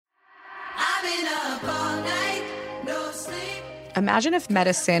Imagine if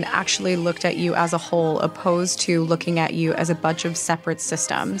medicine actually looked at you as a whole, opposed to looking at you as a bunch of separate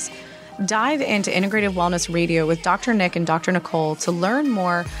systems. Dive into Integrative Wellness Radio with Dr. Nick and Dr. Nicole to learn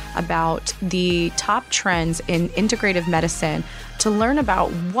more about the top trends in integrative medicine, to learn about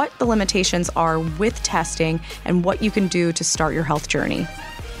what the limitations are with testing and what you can do to start your health journey.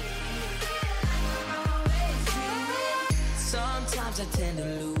 Sometimes I tend to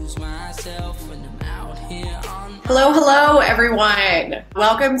lose myself when I'm out here on. Hello, everyone.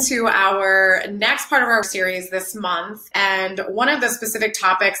 Welcome to our next part of our series this month. And one of the specific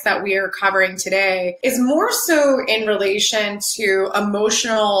topics that we are covering today is more so in relation to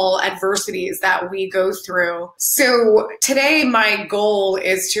emotional adversities that we go through. So today, my goal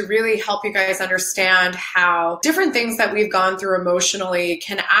is to really help you guys understand how different things that we've gone through emotionally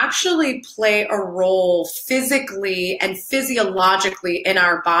can actually play a role physically and physiologically in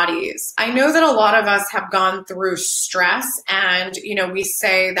our bodies. I know that a lot of us have gone through stress, and we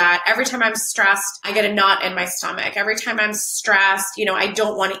say that every time I'm stressed, I get a knot in my stomach. Every time I'm stressed, I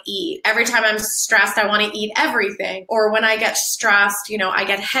don't want to eat. Every time I'm stressed, I want to eat everything. Or when I get stressed, I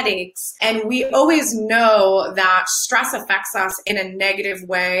get headaches. And we always know that stress affects us in a negative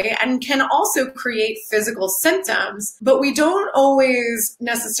way and can also create physical symptoms, but we don't always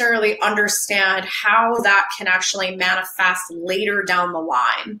necessarily understand how that can actually manifest later down the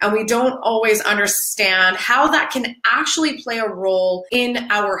line. And we don't always understand how that can actually play a role in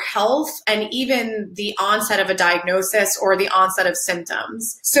our health and even the onset of a diagnosis or the onset of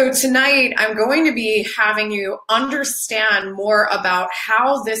symptoms. So tonight, I'm going to be having you understand more about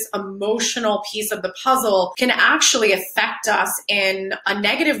how this emotional piece of the puzzle can actually affect us in a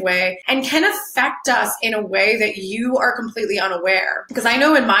negative way and can affect us in a way that you are completely unaware. Because I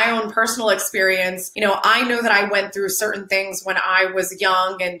know in my own personal experience, I know that I went through certain things when I was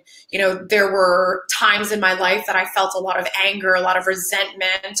young, and there were times in my life that I felt a lot of anger, a lot of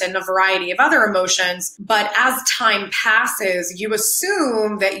resentment, and a variety of other emotions. But as time passes, you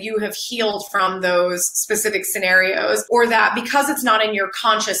assume that you have healed from those specific scenarios, or that because it's not in your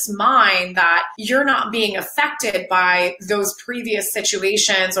conscious mind that you're not being affected by those previous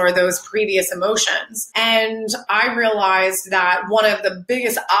situations or those previous emotions. And I realized that one of the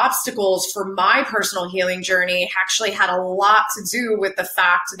biggest obstacles for my personal healing journey actually had a lot to do with the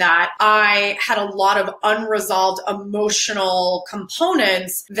fact that I had a lot of unresolved emotional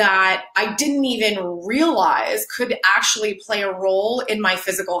components that I didn't even realize could actually play a role in my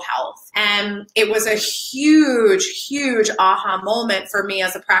physical health. And it was a huge, huge aha moment for me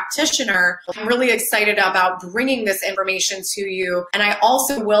as a practitioner. I'm really excited about bringing this information to you. And I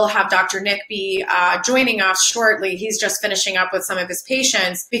also will have Dr. Nick be joining us shortly. He's just finishing up with some of his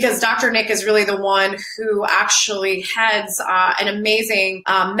patients, because Dr. Nick is really the one who actually heads an amazing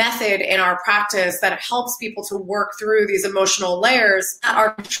method in our practice that helps people to work through these emotional layers that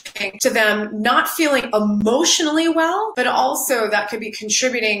are contributing to them not feeling emotionally well, but also that could be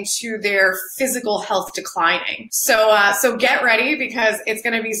contributing to their physical health declining. So get ready, because it's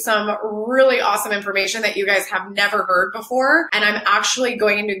going to be some really awesome information that you guys have never heard before. And I'm actually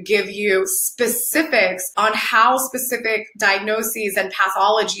going to give you specifics on how specific diagnoses and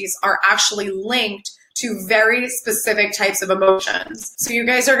pathologies are actually linked to very specific types of emotions. So you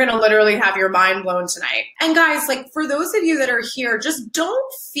guys are going to literally have your mind blown tonight. And guys, for those of you that are here, just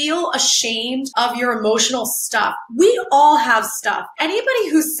don't feel ashamed of your emotional stuff. We all have stuff. Anybody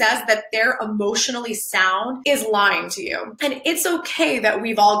who says that they're emotionally sound is lying to you. And it's okay that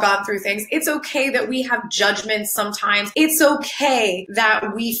we've all gone through things. It's okay that we have judgments sometimes. It's okay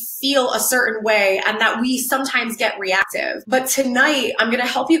that we feel a certain way and that we sometimes get reactive. But tonight, I'm going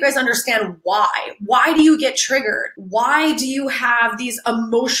to help you guys understand why. Why do you get triggered? Why do you have these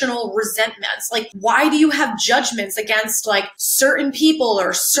emotional resentments? Why do you have judgments against certain people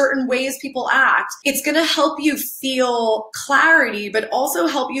or certain ways people act? It's going to help you feel clarity, but also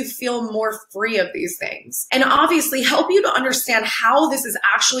help you feel more free of these things. And obviously help you to understand how this is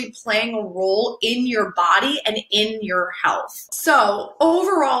actually playing a role in your body and in your health. So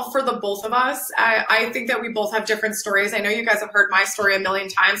overall, for the both of us, I think that we both have different stories. I know you guys have heard my story a million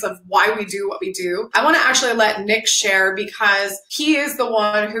times of why we do what we do. I want to actually let Nick share, because he is the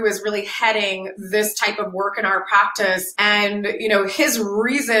one who is really heading this type of work in our practice. And, his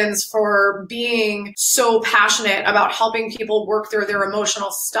reasons for being so passionate about helping people work through their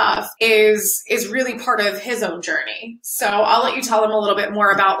emotional stuff is really part of his own journey. So I'll let you tell him a little bit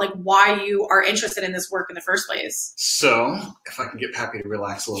more about why you are interested in this work in the first place. So if I can get Pappy to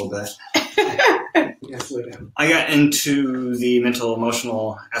relax a little bit. Yes, we do. I got into the mental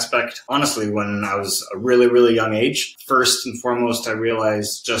emotional aspect, honestly, when I was a really, really young age. First and foremost, I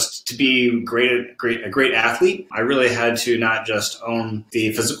realized just to be a great athlete, I really had to not just own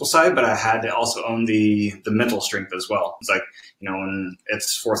the physical side, but I had to also own the mental strength as well. It's like, when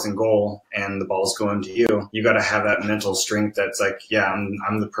it's fourth and goal and the ball's going to you, you got to have that mental strength that's like, yeah,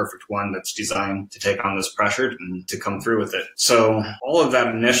 I'm the perfect one that's designed to take on this pressure and to come through with it. So all of that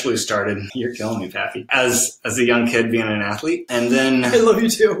initially started, you're killing me, Pappy, as a young kid being an athlete. And then I love you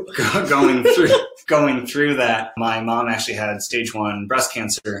too. Going through that, my mom actually had stage 1 breast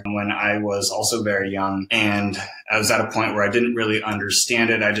cancer when I was also very young. And I was at a point where I didn't really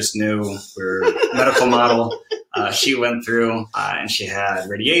understand it. I just knew we were a medical model. She went through and she had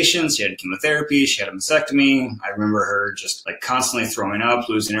radiation, she had chemotherapy, she had a mastectomy. I remember her just like constantly throwing up,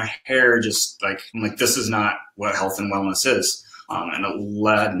 losing her hair, just like, I'm like, this is not what health and wellness is. And it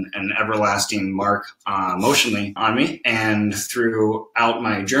led an everlasting mark emotionally on me. And throughout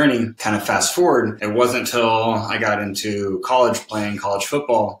my journey, kind of fast forward, it wasn't until I got into college playing college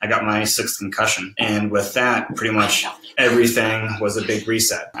football, I got my 6th concussion. And with that, pretty much everything was a big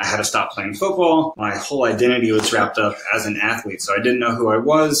reset. I had to stop playing football. My whole identity was wrapped up as an athlete. So I didn't know who I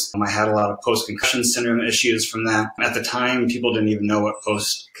was. I had a lot of post-concussion syndrome issues from that. At the time, people didn't even know what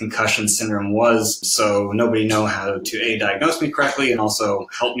post-concussion syndrome was. So nobody knew how to diagnose me correctly and also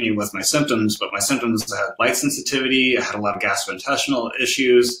help me with my symptoms. But my symptoms had light sensitivity. I had a lot of gastrointestinal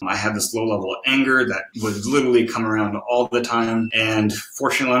issues. I had this low level of anger that would literally come around all the time. And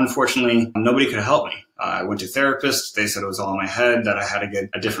fortunately, unfortunately, nobody could help me. I went to therapists. They said it was all in my head, that I had to get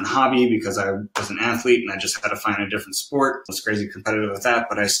a different hobby because I was an athlete and I just had to find a different sport. I was crazy competitive with that,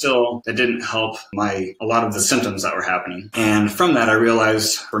 but it didn't help a lot of the symptoms that were happening. And from that, I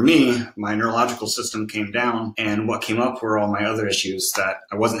realized for me, my neurological system came down, and what came up were all my other issues that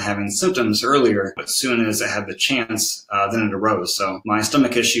I wasn't having symptoms earlier, but as soon as I had the chance, then it arose. So my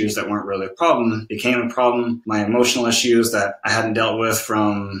stomach issues that weren't really a problem became a problem. My emotional issues that I hadn't dealt with,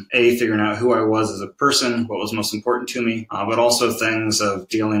 from figuring out who I was as a person, what was most important to me, but also things of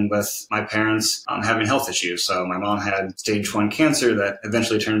dealing with my parents having health issues. So my mom had stage 1 cancer that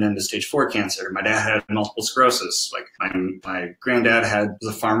eventually turned into stage 4 cancer. My dad had multiple sclerosis. Like my granddad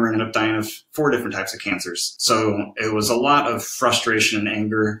was a farmer and ended up dying of 4 different types of cancers. So it was a lot of frustration and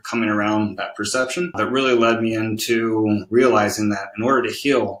anger coming around that perception that really led me into realizing that in order to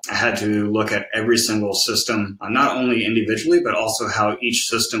heal, I had to look at every single system, not only individually, but also how each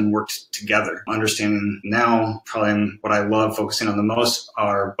system worked together. Understanding now, probably what I love focusing on the most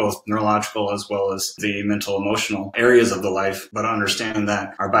are both neurological as well as the mental, emotional areas of the life, but understanding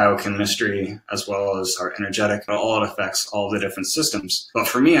that our biochemistry as well as our energetic, all it affects all the different systems. But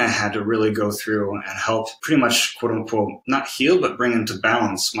for me, I had to really go through and help pretty much, quote unquote, not heal, but bring into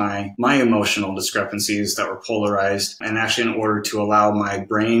balance my emotional discrepancies that were polarized, and actually in order to allow my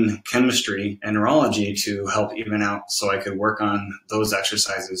brain chemistry and neurology to help even out so I could work on those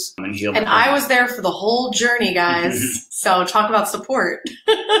exercises and heal. And I was there for the whole journey, guys. So talk about support.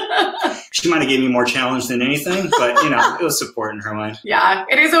 She might have gave me more challenge than anything, but it was support in her mind. Yeah,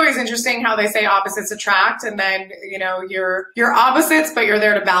 it is always interesting how they say opposites attract, and then you're opposites, but you're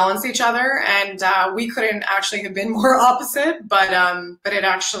there to balance each other. And we couldn't actually have been more opposite, but it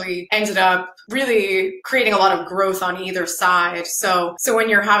actually ended up really creating a lot of growth on either side. So when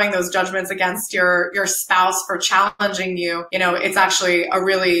you're having those judgments against your spouse for challenging you, it's actually a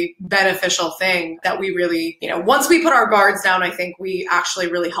really beneficial thing that we really, once we put our guards down, I think we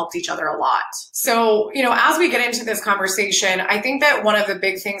actually really helped each other a lot. So, as we get into this conversation, I think that one of the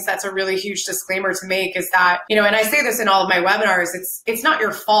big things that's a really huge disclaimer to make is that, and I say this in all of my webinars, it's not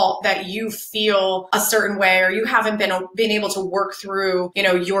your fault that you feel a certain way, or you haven't been able to work through,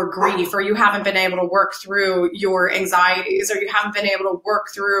 your grief, or you haven't been able to work through your anxieties, or you haven't been able to work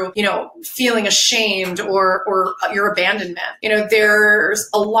through, feeling ashamed or your abandonment. There's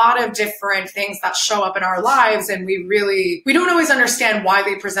a lot of different things that show up in our lives, and we don't always understand why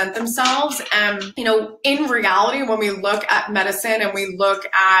they present themselves. And, in reality, when we look at medicine and we look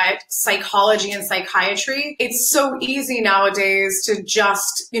at psychology and psychiatry, it's so easy nowadays to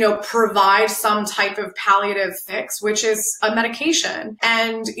just, provide some type of palliative fix, which is a medication.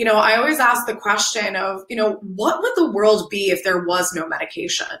 And, I always ask the question of, what would the world be if there was no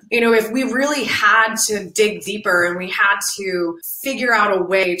medication? If we really had to dig deeper and we had to figure out a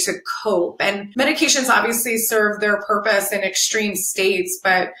way to cope. And And medications obviously serve their purpose in extreme states,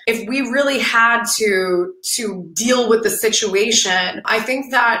 but if we really had to deal with the situation, I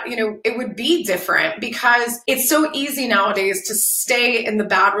think that, it would be different, because it's so easy nowadays to stay in the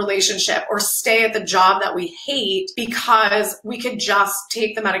bad relationship or stay at the job that we hate, because we could just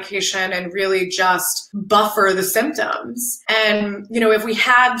take the medication and really just buffer the symptoms. And, if we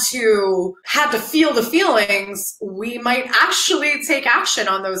had to feel the feelings, we might actually take action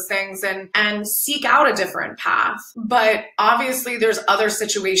on those things and seek out a different path. But obviously there's other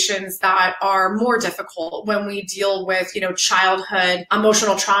situations that are more difficult when we deal with, childhood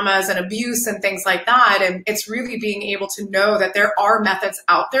emotional traumas and abuse and things like that. And it's really being able to know that there are methods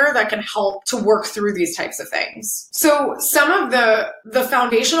out there that can help to work through these types of things. So some of the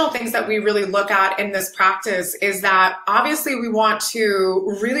foundational things that we really look at in this practice is that obviously we want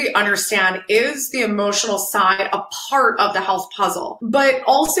to really understand, is the emotional side a part of the health puzzle? But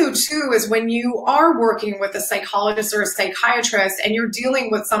also too is when you are working with a psychologist or a psychiatrist and you're dealing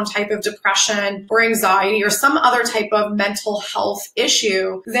with some type of depression or anxiety or some other type of mental health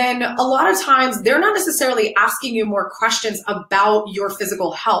issue, then a lot of times they're not necessarily asking you more questions about your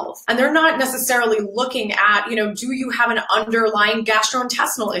physical health. And they're not necessarily looking at, do you have an underlying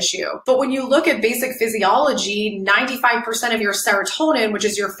gastrointestinal issue? But when you look at basic physiology, 95% of your serotonin, which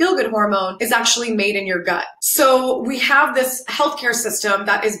is your feel-good hormone, is actually made in your gut. So we have this healthcare system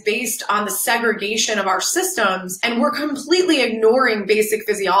that is based on the segregation of our systems, and we're completely ignoring basic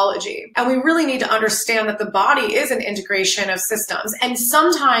physiology. And we really need to understand that the body is an integration of systems. And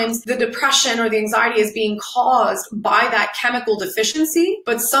sometimes the depression or the anxiety is being caused by that chemical deficiency,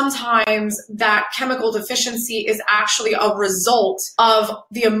 but sometimes that chemical deficiency is actually a result of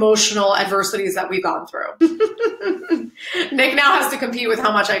the emotional adversities that we've gone through. Nick now has to compete with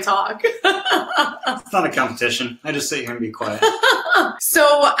how much I talk. It's not a competition. I just sit here and be quiet.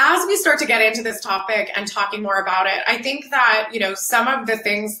 So as we start to get into this topic and talking more about it, I think that, some of the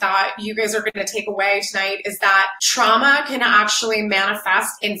things that you guys are going to take away tonight is that trauma can actually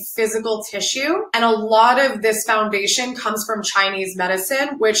manifest in physical tissue. And a lot of this foundation comes from Chinese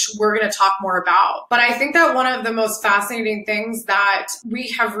medicine, which we're going to talk more about. But I think that one of the most fascinating things that we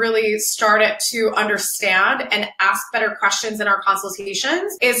have really started to understand and ask better questions in our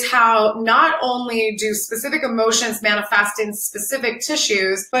consultations is how not only do specific emotions manifest in specific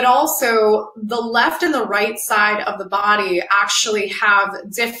tissues, but also the left and the right side of the body actually have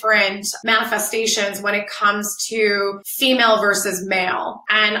different manifestations when it comes to female versus male.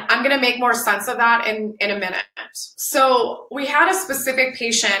 And I'm going to make more sense of that in a minute. So we had a specific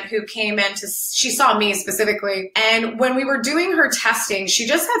patient who came in she saw me specifically. And when we were doing her testing, she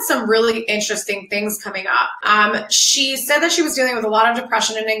just had some really interesting things coming up. She said that she was dealing with a lot of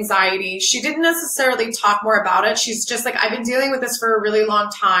depression and anxiety. She didn't necessarily talk more about it. She's just like, I've been dealing with this for a really long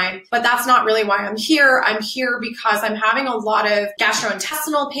time, but that's not really why I'm here. I'm here because I'm having a lot of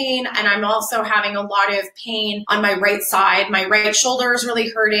gastrointestinal pain, and I'm also having a lot of pain on my right side. My right shoulder is really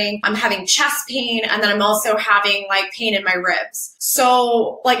hurting. I'm having chest pain, and then I'm also having pain in my ribs.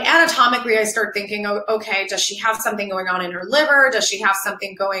 So anatomically, I start thinking, oh, okay, does she have something going on in her liver? Does she have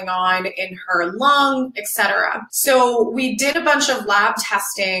something going on in her lung, etc.? So we did a bunch of lab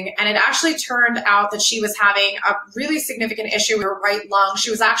testing, and it actually turned out that she was having a really significant issue with her right lung. She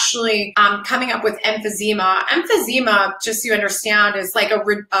was actually coming up with emphysema. Emphysema, just so you understand, is like a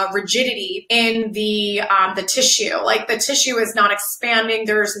rigidity in the tissue. Like the tissue is not expanding.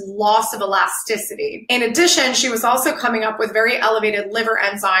 There's loss of elasticity. In addition, she was also coming up with very elevated liver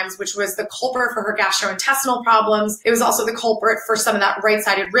enzymes, which was the culprit for her gastrointestinal problems. It was also the culprit for some of that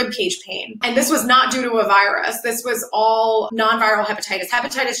right-sided ribcage pain. And this was not due to a virus. This was all non-viral hepatitis.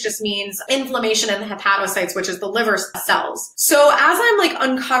 Hepatitis just means inflammation in the hepatocytes, which is the liver cells. So as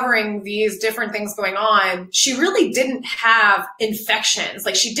I'm uncovering these different things going on, she really didn't have infections.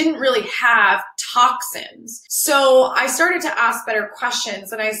 She didn't really have toxins. So I started to ask better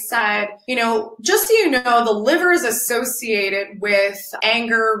questions, and I said, just so you know, the liver is associated with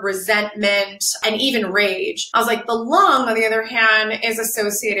anger, resentment, and even rage. I was like, the lung, on the other hand, is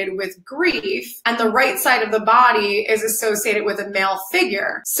associated with grief, and the right side of the body is associated with a male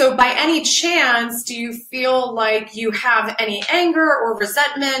figure. So by any chance, do you feel like you have any anger or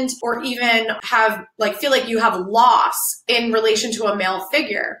resentment, or even feel like you have loss in relation to a male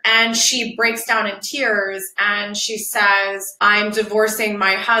figure? And she breaks down in tears and she says, I'm divorcing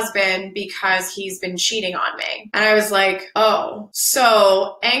my husband because he's been cheating on me. And I was like, oh,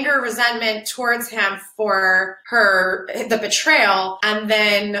 so anger, resentment towards him for the betrayal, and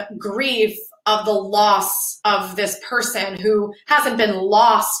then grief of the loss of this person who hasn't been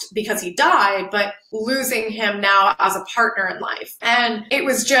lost because he died, but losing him now as a partner in life. And it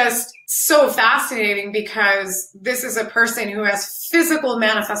was just so fascinating because this is a person who has physical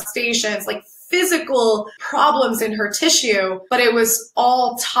manifestations, like physical problems in her tissue, but it was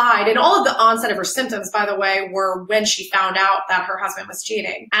all tied. And all of the onset of her symptoms, by the way, were when she found out that her husband was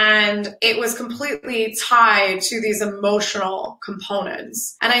cheating. And it was completely tied to these emotional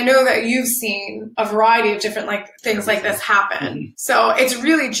components. And I know that you've seen a variety of different things like this happen. So it's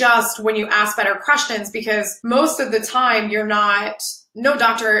really just when you ask better questions, because most of the time no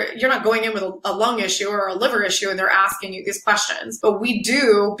doctor, you're not going in with a lung issue or a liver issue and they're asking you these questions. But we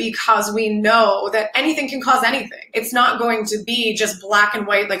do, because we know that anything can cause anything. It's not going to be just black and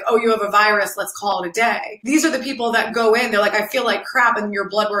white, like, oh, you have a virus, let's call it a day. These are the people that go in, they're like, I feel like crap, and your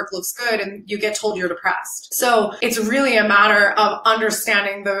blood work looks good, and you get told you're depressed. So it's really a matter of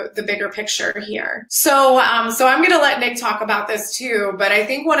understanding the bigger picture here. So I'm going to let Nick talk about this too, but I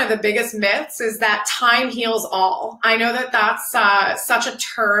think one of the biggest myths is that time heals all. I know that that's such a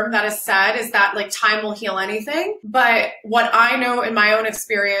term that is said, is that like time will heal anything. But what I know in my own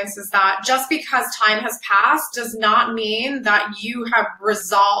experience is that just because time has passed does not mean that you have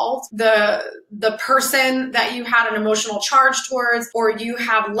resolved the person that you had an emotional charge towards, or you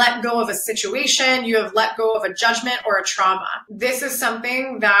have let go of a situation, you have let go of a judgment or a trauma. This is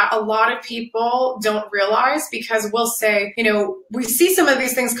something that a lot of people don't realize, because we'll say, we see some of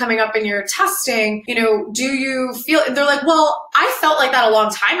these things coming up in your testing, do you feel, they're like, well, I felt like that a long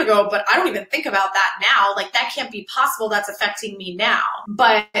time ago, but I don't even think about that now. Like, that can't be possible. That's affecting me now.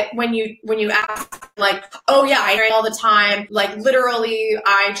 But when you ask, like, oh yeah, I drink all the time, like literally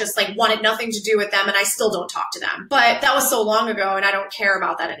I just like wanted nothing to do with them and I still don't talk to them. But that was so long ago and I don't care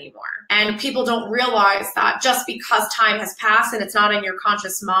about that anymore. And people don't realize that just because time has passed and it's not in your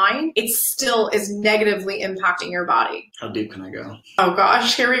conscious mind, it still is negatively impacting your body. How deep can I go? Oh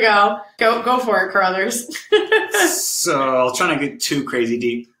gosh, here we go. Go for it, Carruthers. So I'll try not to get too crazy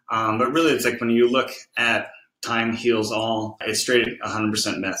deep. But really it's like when you look at time heals all, it's straight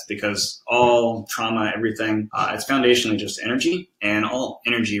 100% myth, because all trauma, everything, it's foundationally just energy, and all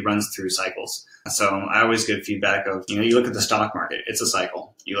energy runs through cycles. So I always get feedback of, you look at the stock market, it's a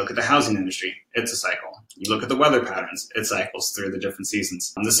cycle. You look at the housing industry, it's a cycle. You look at the weather patterns, it cycles through the different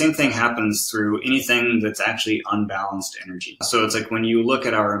seasons. The same thing happens through anything that's actually unbalanced energy. So it's like when you look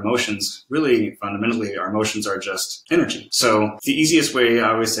at our emotions, really fundamentally, our emotions are just energy. So the easiest way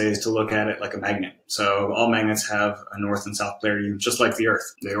I always say is to look at it like a magnet. So all magnets have a north and south polarity, just like the Earth.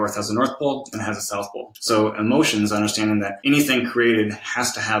 The Earth has a north pole and it has a south pole. So emotions, understanding that anything created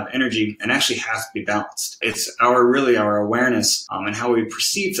has to have energy and actually has to be balanced. It's our awareness and how we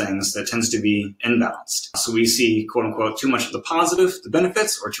perceive things that tends to be imbalanced. So we see, quote unquote, too much of the positive, the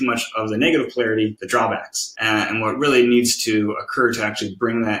benefits, or too much of the negative polarity, the drawbacks. And what really needs to occur to actually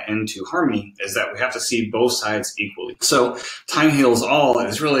bring that into harmony is that we have to see both sides equally. So time heals all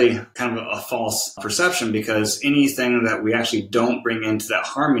is really kind of a false perception, because anything that we actually don't bring into that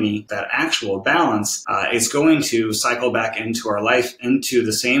harmony, that actual balance, is going to cycle back into our life into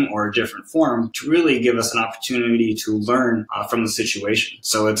the same or a different form to really give us an opportunity to learn from the situation.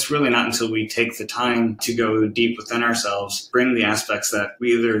 So it's really not until we take the time to go deep within ourselves, bring the aspects that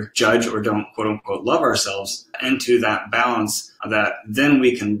we either judge or don't, quote unquote, love ourselves into that balance, that then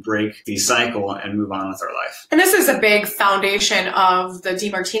we can break the cycle and move on with our life. And this is a big foundation of the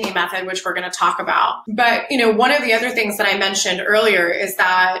DeMartini method, which we're going to talk about. But, one of the other things that I mentioned earlier is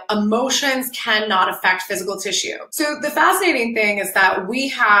that emotions cannot affect physical tissue. So the fascinating thing is that we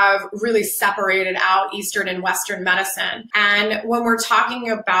have really separated out Eastern and Western medicine. And when we're talking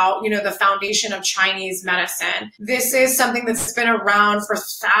about, the foundation of Chinese medicine, this is something that's been around for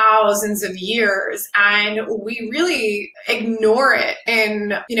thousands of years. And we really ignore it in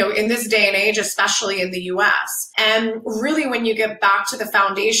this day and age, especially in the US. And really, when you get back to the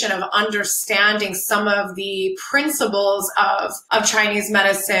foundation of understanding some of the principles of Chinese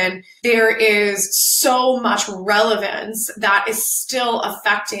medicine, there is so much relevance that is still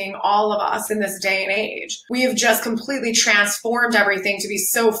affecting all of us in this day and age. We have just completely transformed everything to be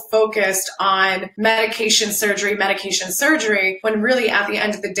so focused on medication surgery, when really at the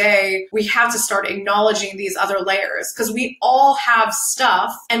end of the day, we have to start acknowledging these other layers, because we all have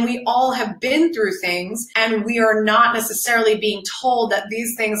stuff and we all have been through things, and we are not necessarily being told that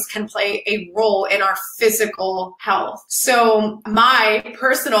these things can play a role in our physical health. So my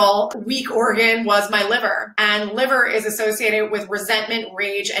personal weak organ was my liver, and liver is associated with resentment,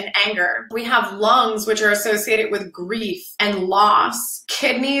 rage, and anger. We have lungs, which are associated with grief and loss.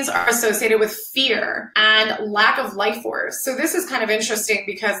 Kidneys are associated with fear and lack of life force. So this is kind of interesting,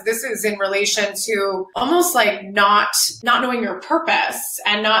 because this is in relation to almost like not knowing your purpose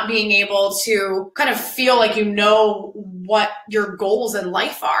and not being able to kind of feel like what your goals in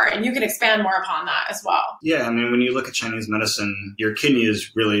life are. And you can expand more upon that as well. Yeah, I mean, when you look at Chinese medicine, your kidney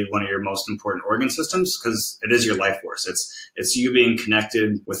is really one of your most important organ systems because it is your life force. It's you being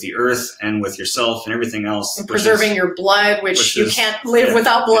connected with the earth and with yourself and everything else. And preserving your blood, which you can't live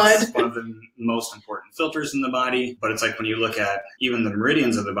without blood. It's one of the most important filters in the body. But it's like when you look at even the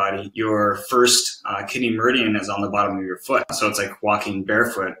meridians of the body, your first kidney meridian is on the bottom of your foot. So it's like walking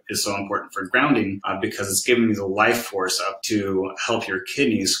barefoot is so important for grounding because it's giving you the life force up to help your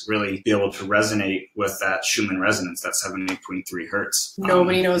kidneys really be able to resonate with that Schumann resonance, that 78.3 hertz.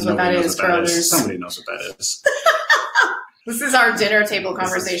 Nobody knows what that is, brothers. Somebody knows what that is. This is our dinner table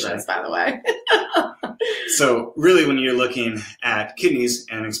conversations, by the way. So really, when you're looking at kidneys,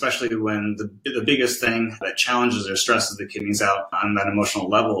 and especially when the biggest thing that challenges or stresses the kidneys out on that emotional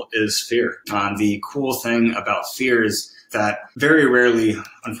level is fear. The cool thing about fear is that very rarely,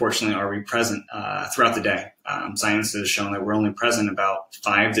 unfortunately, are we present throughout the day. Science has shown that we're only present about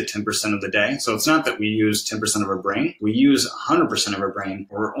 5 to 10% of the day. So it's not that we use 10% of our brain. We use 100% of our brain.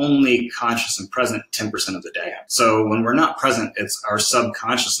 We're only conscious and present 10% of the day. So when we're not present, it's our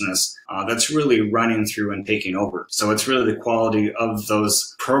subconsciousness that's really running through and taking over. So it's really the quality of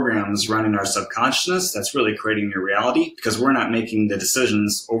those programs running our subconsciousness that's really creating your reality because we're not making the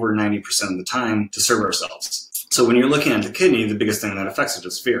decisions over 90% of the time to serve ourselves. So when you're looking at the kidney, the biggest thing that affects it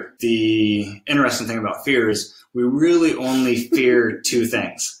is fear. The interesting thing about fear is we really only fear two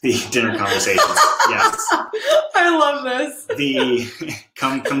things. The dinner conversations. Yes. I love this.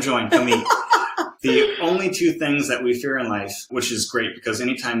 Come join, come eat. The only two things that we fear in life, which is great because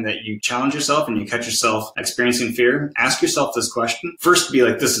anytime that you challenge yourself and you catch yourself experiencing fear, ask yourself this question. First, be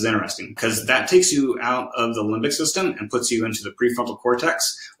like, this is interesting because that takes you out of the limbic system and puts you into the prefrontal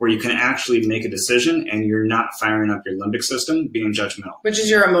cortex where you can actually make a decision and you're not firing up your limbic system being judgmental. Which is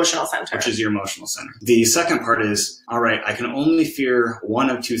your emotional center. Which is your emotional center. The second part is, all right, I can only fear one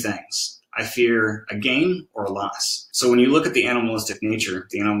of two things. I fear a gain or a loss. So when you look at the animalistic nature,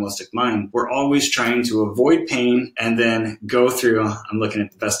 the animalistic mind, we're always trying to avoid pain and then go through, I'm looking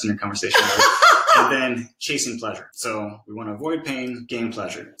at the best dinner conversation ever, and then chasing pleasure. So we want to avoid pain, gain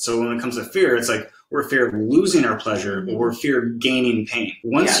pleasure. So when it comes to fear, it's like we're fear of losing our pleasure or we're fear of gaining pain.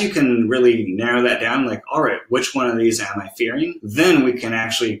 Once you can really narrow that down, like, all right, which one of these am I fearing? Then we can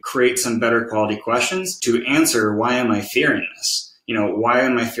actually create some better quality questions to answer, why am I fearing this? You know, why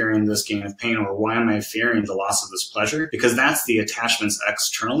am I fearing this gain of pain or why am I fearing the loss of this pleasure? Because that's the attachments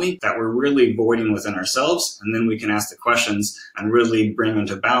externally that we're really voiding within ourselves. And then we can ask the questions and really bring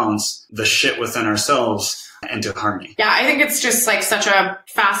into balance the shit within ourselves into harmony. Yeah, I think it's just like such a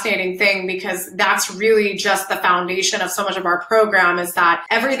fascinating thing because that's really just the foundation of so much of our program is that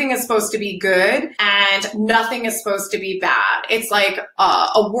everything is supposed to be good and nothing is supposed to be bad. It's like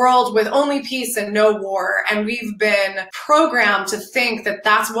a world with only peace and no war. And we've been programmed to think that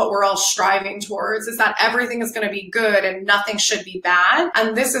that's what we're all striving towards, is that everything is going to be good and nothing should be bad.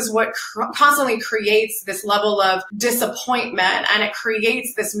 And this is what constantly creates this level of disappointment and it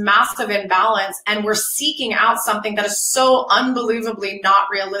creates this massive imbalance. And we're seeking out something that is so unbelievably not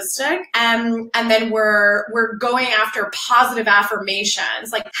realistic. And then we're going after positive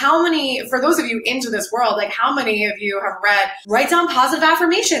affirmations. Like how many, for those of you into this world, like how many of you have read, write down positive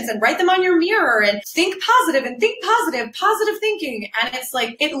affirmations and write them on your mirror and think positive and think positive thinking. And it's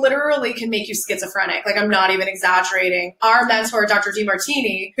like, it literally can make you schizophrenic. Like I'm not even exaggerating. Our mentor, Dr.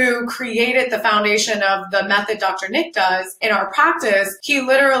 Demartini, who created the foundation of the method Dr. Nick does in our practice, he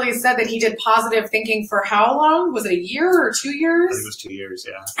literally said that he did positive thinking for how long? Was it a year or 2 years? I think it was 2 years,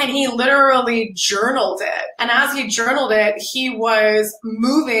 yeah. And he literally journaled it. And as he journaled it, he was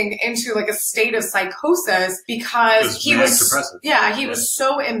moving into like a state of psychosis because he was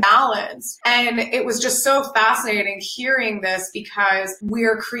so imbalanced. And it was just so fascinating hearing this because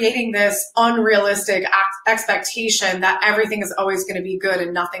we're creating this unrealistic expectation that everything is always going to be good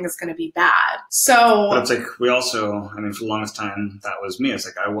and nothing is going to be bad. So but it's like we also, I mean, for the longest time, that was me. It's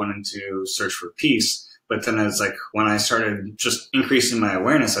like I wanted to search for peace. But then it's like when I started just increasing my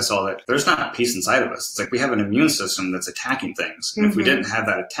awareness, I saw that there's not peace inside of us. It's like we have an immune system that's attacking things. And if we didn't have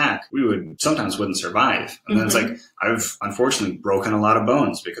that attack, we wouldn't survive. And then it's like I've unfortunately broken a lot of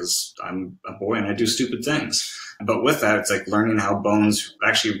bones because I'm a boy and I do stupid things. But with that, it's like learning how bones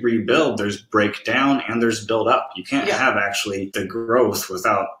actually rebuild. There's breakdown and there's build up. You can't have actually the growth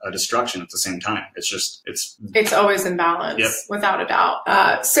without a destruction at the same time. It's always in balance, without a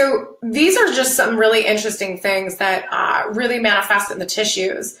doubt. So these are just some really interesting things that really manifest in the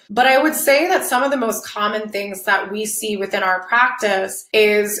tissues. But I would say that some of the most common things that we see within our practice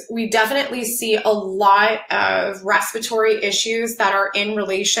is we definitely see a lot of respiratory issues that are in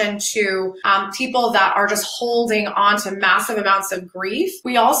relation to people that are just holding holding on to massive amounts of grief.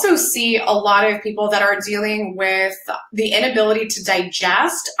 We also see a lot of people that are dealing with the inability to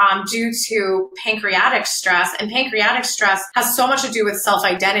digest due to pancreatic stress. And pancreatic stress has so much to do with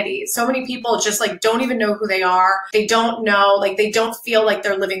self-identity. So many people just like don't even know who they are. They don't know, like they don't feel like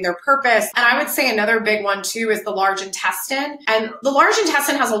they're living their purpose. And I would say another big one too is the large intestine. And the large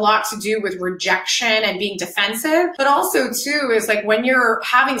intestine has a lot to do with rejection and being defensive, but also too is like when you're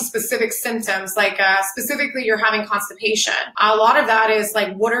having specific symptoms, like specifically you're having constipation. A lot of that is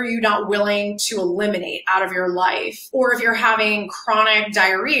like, what are you not willing to eliminate out of your life? Or if you're having chronic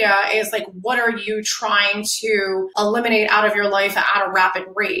diarrhea, is like, what are you trying to eliminate out of your life at a rapid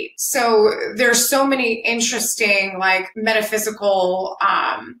rate? So there's so many interesting like metaphysical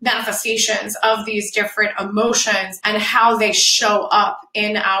manifestations of these different emotions and how they show up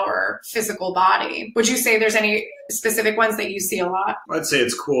in our physical body. Would you say there's any specific ones that you see a lot? I'd say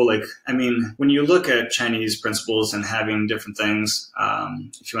it's cool. Like, I mean, when you look at Chinese principles and having different things,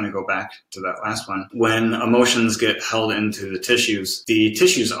 if you want to go back to that last one, when emotions get held into the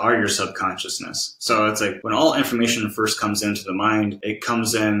tissues are your subconsciousness. So it's like when all information first comes into the mind, it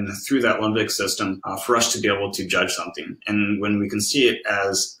comes in through that limbic system for us to be able to judge something. And when we can see it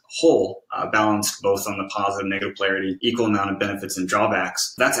as whole, balanced both on the positive, negative polarity, equal amount of benefits and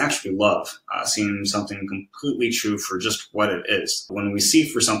drawbacks, that's actually love, seeing something completely true for just what it is. When we see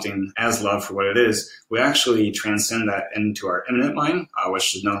for something as love for what it is, we actually transcend that into our immanent mind,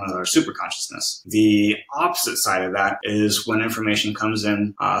 which is known as our superconsciousness. The opposite side of that is when information comes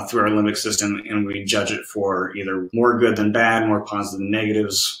in through our limbic system and we judge it for either more good than bad, more positive than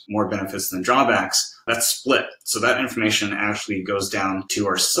negatives, more benefits than drawbacks. That's split. So that information actually goes down to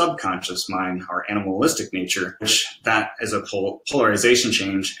our subconscious mind, our animalistic nature, which that is a polarization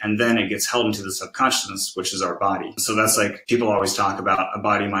change. And then it gets held into the subconsciousness, which is our body. So that's like people always talk about a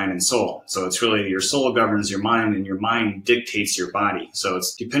body, mind, and soul. So it's really your soul governs your mind and your mind dictates your body. So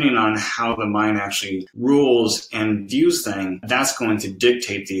it's depending on how the mind actually rules and views things, that's going to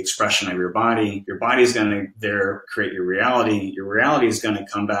dictate the expression of your body. Your body is going to there create your reality. Your reality is going to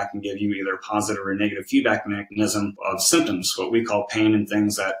come back and give you either positive or negative feedback mechanism of symptoms, what we call pain and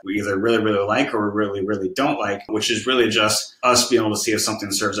things that we either really, really like or really, really don't like, which is really just us being able to see if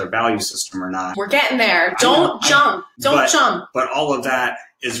something serves our value system or not. We're getting there. Don't jump. But all of that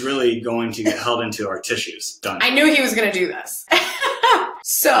is really going to get held into our tissues. Done. I knew he was going to do this.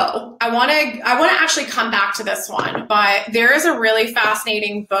 So I want to actually come back to this one, but there is a really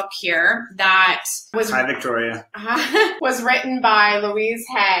fascinating book here that was Hi, Victoria. Was written by Louise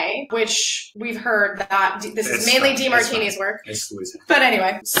Hay, which we've heard that this is mainly DeMartini's work. It's Louise Hay. But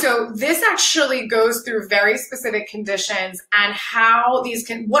anyway, so this actually goes through very specific conditions and how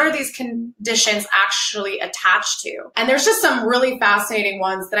what are these conditions actually attached to? And there's just some really fascinating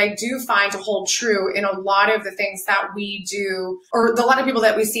ones that I do find to hold true in a lot of the things that we do, or a lot of people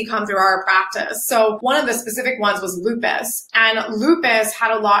that we see come through our practice. So one of the specific ones was lupus, and lupus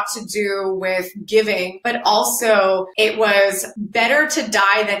had a lot to do with giving, but also it was better to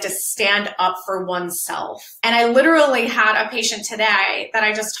die than to stand up for oneself. And I literally had a patient today that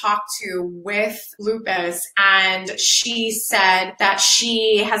I just talked to with lupus, and she said that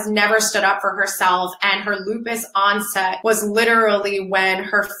she has never stood up for herself, and her lupus onset was literally when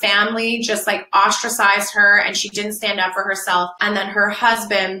her family just like ostracized her and she didn't stand up for herself. And then her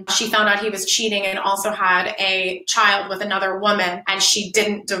husband, she found out he was cheating and also had a child with another woman, and she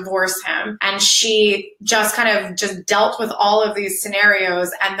didn't divorce him. And she just kind of just dealt with all of these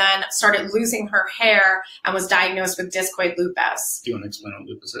scenarios and then started losing her hair and was diagnosed with discoid lupus. Do you want to explain what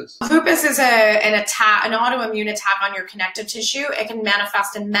lupus is? Lupus is an autoimmune attack on your connective tissue. It can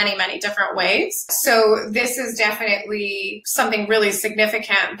manifest in many, many different ways. So this is definitely something really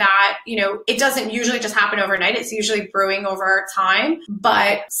significant that, you know, it doesn't usually just happen overnight. It's usually brewing over time,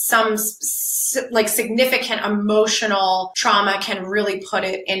 but some like significant emotional trauma can really put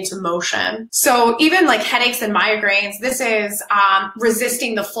it into motion. So even like headaches and migraines, this is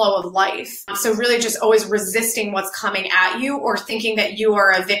resisting the flow of life. So really just always resisting what's coming at you or thinking that you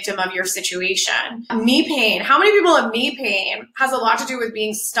are a victim of your situation. Knee pain. How many people have knee pain? Has a lot to do with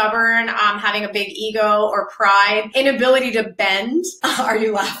being stubborn, having a big ego or pride, inability to bend. Are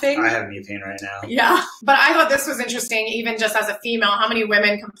you laughing? I have knee pain right now. Yeah. But I thought this was interesting, even just as a female how many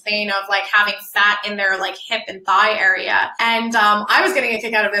women complain of like having fat in their like hip and thigh area. And I was getting a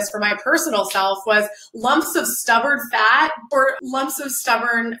kick out of this for my personal self was lumps of stubborn fat or lumps of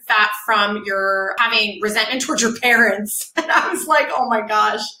stubborn fat from your having resentment towards your parents. And I was like, oh my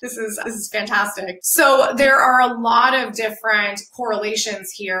gosh, this is fantastic. So there are a lot of different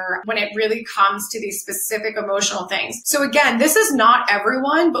correlations here when it really comes to these specific emotional things. So again, this is not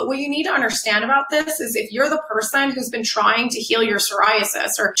everyone, but what you need to understand about this is if you're the person who's been trying to heal your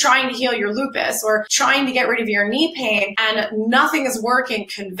psoriasis or trying to heal your lupus or trying to get rid of your knee pain and nothing is working,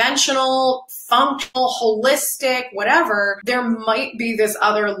 conventional, functional, holistic, whatever, there might be this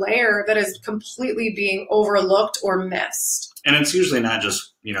other layer that is completely being overlooked or missed. And it's usually not just,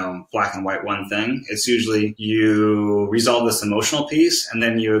 black and white one thing. It's usually you resolve this emotional piece and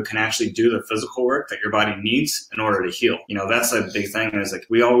then you can actually do the physical work that your body needs in order to heal. That's a big thing is like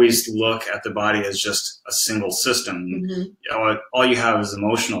we always look at the body as just a single system. Mm-hmm. All you have is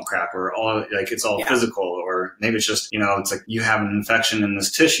emotional crap or it's all physical or maybe it's just, it's like you have an infection in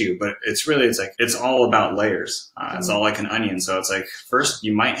this tissue, but it's all about layers. It's all like an onion. So it's like first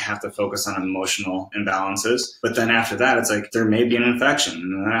you might have to focus on emotional imbalances, but then after that, it's like there may be an infection.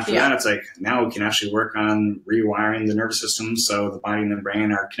 And then after that, it's like now we can actually work on rewiring the nervous system so the body and the brain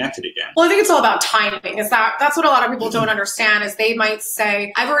are connected again. Well, I think it's all about timing. That's what a lot of people don't understand is they might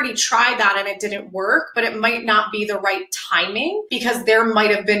say, I've already tried that and it didn't work, but it might not be the right timing because there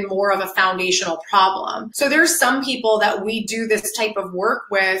might have been more of a foundational problem. So there's some people that we do this type of work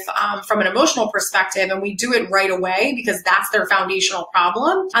with from an emotional perspective and we do it right away because that's their foundational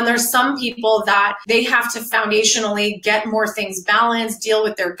problem. And there's some people that they have to foundationally get more things balanced, deal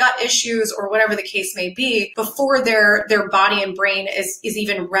with their gut issues or whatever the case may be before their body and brain is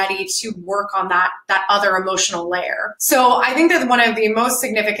even ready to work on that other emotional layer. So I think that one of the most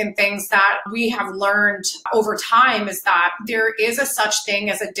significant things that we have learned over time is that there is a such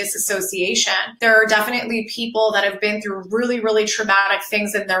thing as a disassociation. There are definitely people that have been through really, really traumatic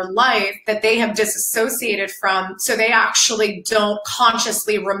things in their life that they have disassociated from, so they actually don't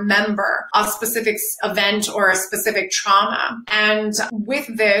consciously remember a specific event or a specific trauma. And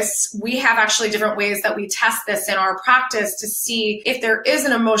with this, we have actually different ways that we test this in our practice to see if there is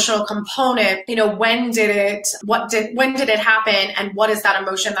an emotional component, when did it happen and what is that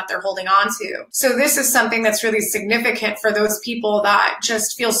emotion that they're holding on to. So this is something that's really significant for those people that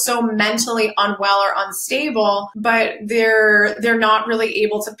just feel so mentally unwell or unstable, but they're not really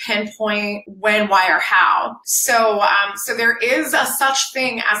able to pinpoint when, why, or how. So there is a such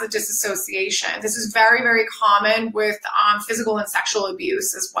thing as a disassociation. This is very, very common with physical and sexual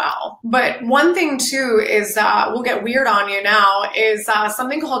abuse as well. But one thing too is, we'll get weird on you now, is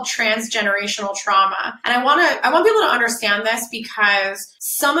something called transgenerational trauma. And I want people to understand this because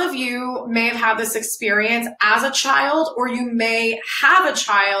some of you may have had this experience as a child, or you may have a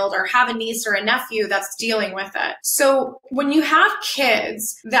child or have a niece or a nephew that's dealing with it. So when you have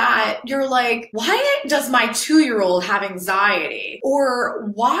kids that you're like, why does my 2-year-old have anxiety? Or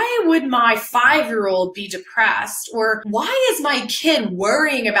why would my 5-year-old be depressed? Or why is my kid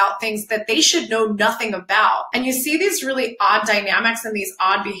worrying about things that they should know nothing about? And you see these really odd dynamics and these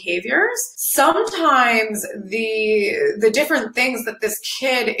odd behaviors. Sometimes the different things that this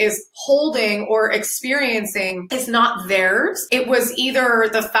kid is holding or experiencing is not theirs. It was either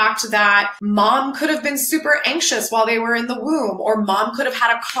the fact that mom could have been super anxious while they were in the womb, or mom could have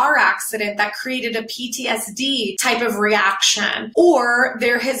had a car accident that created a PTSD type of reaction, or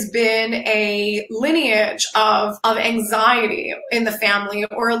there has been a lineage of anxiety in the family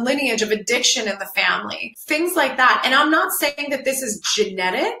or a lineage of addiction in the family, things like that. And I'm not saying that this is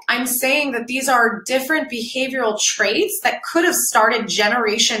genetic. I'm saying that these are different behavioral traits that could have started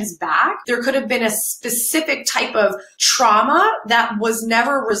generations back. There could have been a specific type of trauma that was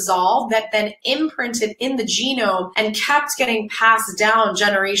never resolved that then imprinted in the genome and kept getting passed down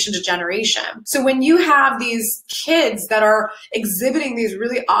generation to generation. So when you have these kids that are exhibiting these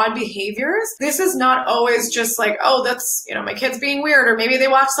really odd behaviors, this is not always just like, oh, that's, my kid's being weird, or maybe they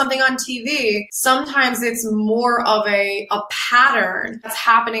watch something on TV. Sometimes it's more of a pattern that's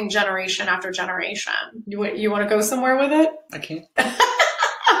happening generation after generation. You want to go somewhere with it? I can't.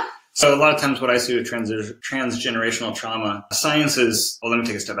 So a lot of times what I see with transgenerational trauma, science is, let me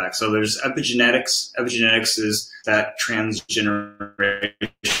take a step back. So there's epigenetics. Epigenetics is that transgeneration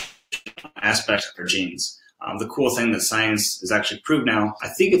aspect of our genes. The cool thing that science has actually proved now, I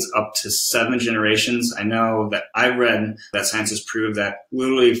think it's up to 7 generations. I know that I read that science has proved that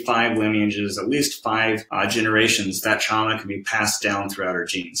literally 5 lineages, at least 5 generations, that trauma can be passed down throughout our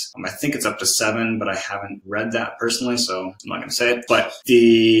genes. I think it's up to 7, but I haven't read that personally, so I'm not going to say it. But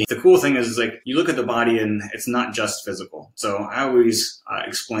the cool thing is like you look at the body and it's not just physical. So I always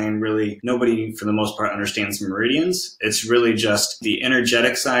explain really nobody for the most part understands meridians. It's really just the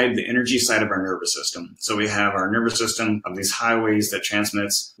energetic side, the energy side of our nervous system. So we have our nervous system of these highways that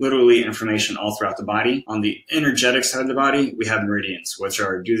transmits literally information all throughout the body. On the energetic side of the body, we have meridians, which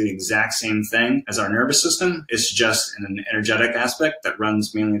do the exact same thing as our nervous system. It's just in an energetic aspect that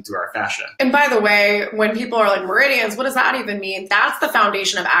runs mainly through our fascia. And by the way, when people are like meridians, what does that even mean? That's the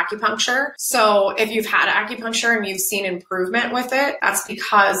foundation of acupuncture. So if you've had acupuncture and you've seen improvement with it, that's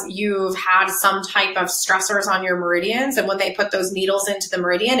because you've had some type of stressors on your meridians. And when they put those needles into the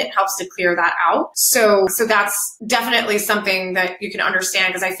meridian, it helps to clear that out. So that's definitely something that you can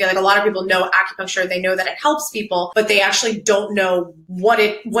understand, because I feel like a lot of people know acupuncture. They know that it helps people, but they actually don't know what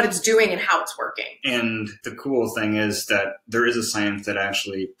it's doing and how it's working. And the cool thing is that there is a science that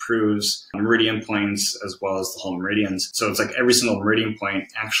actually proves meridian points as well as the whole meridians. So it's like every single meridian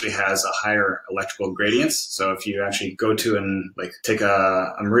point actually has a higher electrical gradients. So if you actually go to and like take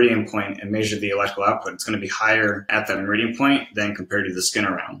a meridian point and measure the electrical output, it's going to be higher at that meridian point than compared to the skin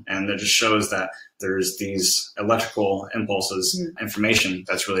around. And that just shows that there's these electrical impulses, information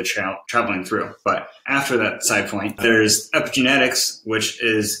that's really traveling through. But after that side point, there's epigenetics, which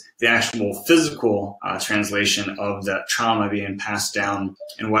is the actual physical translation of that trauma being passed down.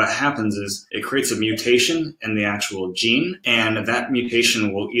 And what happens is it creates a mutation in the actual gene, and that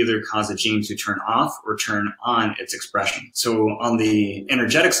mutation will either cause a gene to turn off or turn on its expression. So on the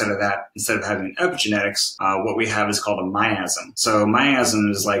energetic side of that, instead of having epigenetics, what we have is called a miasm. So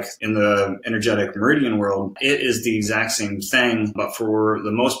miasm is like in the energetic meridian world, it is the exact same thing, but for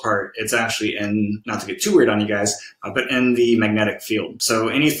the most part, it's actually in, not to get too weird on you guys, but in the magnetic field. So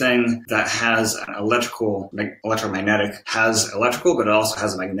anything that has an electromagnetic has electrical, but it also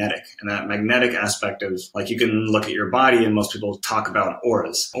has a magnetic. And that magnetic aspect of, like, you can look at your body and most people talk about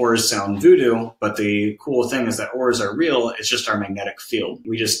auras. Auras sound voodoo, but the cool thing is that auras are real. It's just our magnetic field.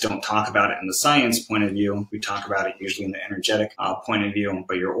 We just don't talk about it in the science point of view. We talk about it usually in the energetic point of view,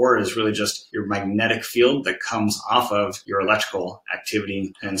 but your aura is really just your magnetic field that comes off of your electrical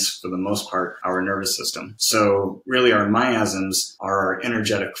activity, hence for the most part, our nervous system. So really our miasms are our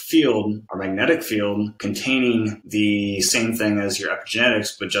energetic field, our magnetic field, containing the same thing as your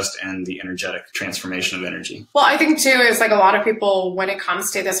epigenetics, but just in the energetic transformation of energy. Well, I think too is like a lot of people, when it comes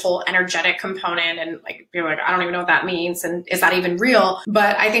to this whole energetic component, and like people are like, I don't even know what that means, and is that even real?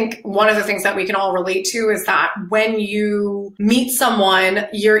 But I think one of the things that we can all relate to is that when you meet someone,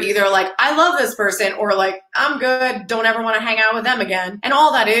 you're either like, I love this person, or like, I'm good, don't ever want to hang out with them again. And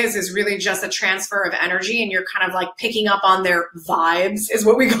all that is really just a transfer of energy, and you're kind of like picking up on their vibes is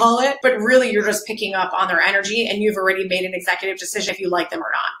what we call it. But really you're just picking up on their energy, and you've already made an executive decision if you like them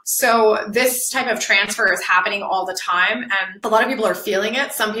or not. So this type of transfer is happening all the time, and a lot of people are feeling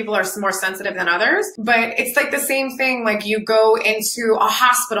it. Some people are more sensitive than others, but it's like the same thing. Like you go into a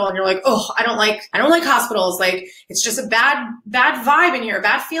hospital and you're like, oh, I don't like hospitals. Like it's just a bad vibe in here, a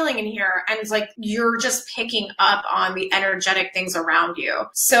bad feeling in here. And it's like, you're just picking up on the energetic things around you.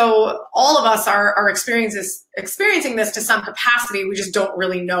 So all of us are experiencing this to some capacity. We just don't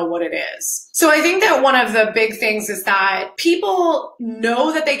really know what it is. So I think that one of the big things is that people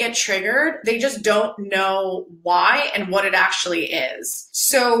know that they get triggered. They just don't know why and what it actually is.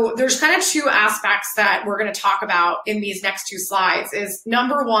 So there's kind of 2 aspects that we're going to talk about in these next 2 slides. Is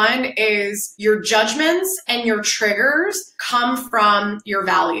number 1 is your judgments and your triggers come from your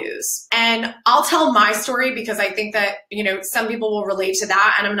values. And I'll tell my story because I think that, some people will relate to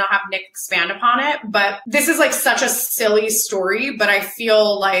that, and I'm going to have Nick expand upon it. But this is like such a silly story, but I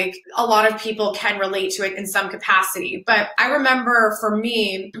feel like a lot of people can relate to it in some capacity. But I remember for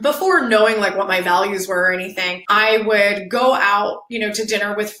me, before knowing like what my values were or anything, I would go out, to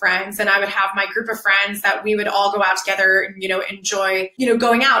dinner with friends, and I would have my group of friends that we would all go out together and, enjoy,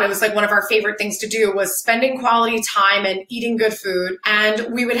 going out. It was like one of our favorite things to do was spending quality time and eating good food. And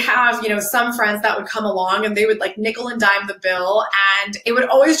we would have, some friends that would come along and they would like nickel and dime the bill, and it would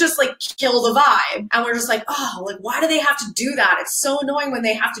always just like kill the vibe. And we're just like, oh, like, why do they have to do that? It's so annoying when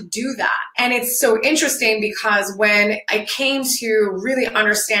they have to do that. And it's so interesting because when I came to really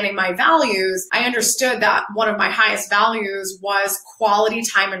understanding my values, I understood that one of my highest values was quality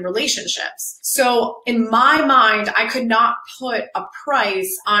time in relationships. So in my mind, I could not put a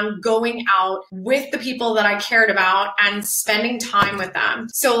price on going out with the people that I cared about and spending time with them.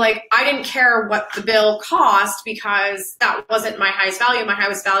 So like, I didn't care what the bill cost because that wasn't my highest value. My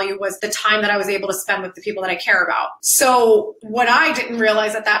highest value was the time that I was able to spend with the people that I care about. So what I didn't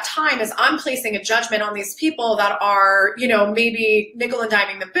realize at that time is I'm placing a judgment on these people that are, you know, maybe nickel and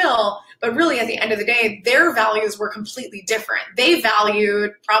diming the bill, but really at the end of the day, their values were completely different. They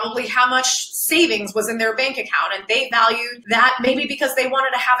valued probably how much savings was in their bank account, and they valued that maybe because they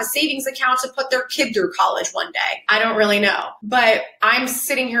wanted to have a savings account to put their kid through college one day. I don't really know, but I'm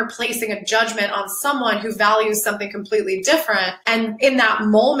sitting here placing a judgment on someone who values something completely different. And in that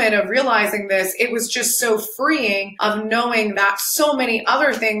moment of realizing this, it was just so freeing of knowing that so many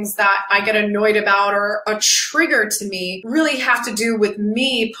other things that I get annoyed about or a trigger to me really have to do with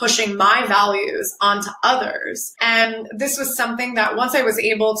me pushing my values onto others. And this was something that once I was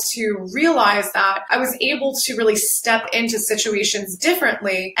able to realize that, I was able to really step into situations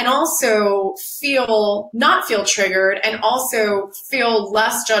differently and also not feel triggered, and also feel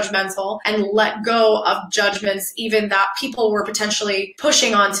less judgmental and let go of judgments even that people were potentially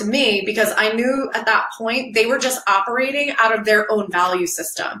pushing onto me, because I knew at that point they were just operating out of their own value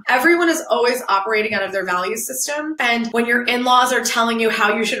system. Everyone is always operating out of their value system. And when your in-laws are telling you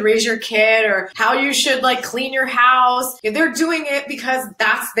how you should raise your kid or how you should like clean your house, they're doing it because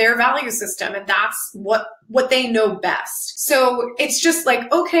that's their value system and that's what they know best. So it's just like,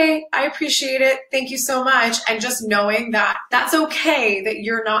 okay, I appreciate it. Thank you so much. And just knowing that that's okay that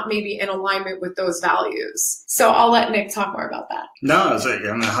you're not maybe in alignment with those values. So I'll let Nick talk more about that. No, it's like,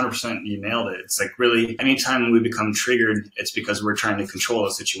 I mean, 100% you nailed it. It's like really anytime we become triggered, it's because we're trying to control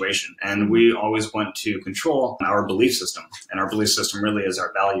a situation. And we always want to control our belief system. And our belief system really is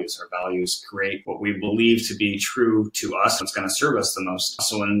our values. Our values create what we believe to be true to us. What's going to serve us the most.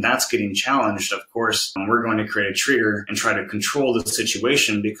 So when that's getting challenged, of course, we're going to create a trigger and try to control the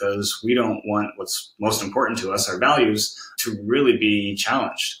situation because we don't want what's most important to us, our values, to really be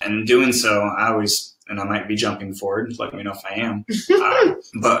challenged. And in doing so, and I might be jumping forward, let me know if I am,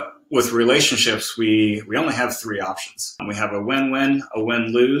 but with relationships, we only have three options. We have a win-win, a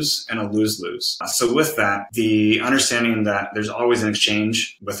win-lose, and a lose-lose. So with that, the understanding that there's always an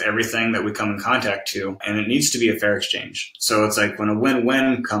exchange with everything that we come in contact to, and it needs to be a fair exchange. So it's like when a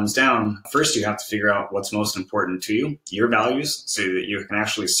win-win comes down, first you have to figure out what's most important to you, your values, so that you can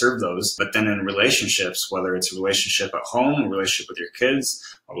actually serve those. But then in relationships, whether it's a relationship at home, a relationship with your kids,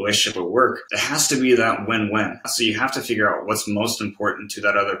 a relationship at work, it has to be that win-win. So you have to figure out what's most important to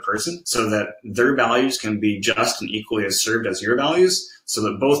that other person so that their values can be just and equally as served as your values, so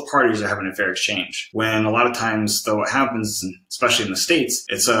that both parties are having a fair exchange. When a lot of times, though, what happens, especially in the States,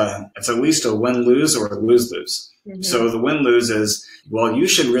 it's at least a win-lose or a lose-lose. Mm-hmm. So the win-lose is, well, you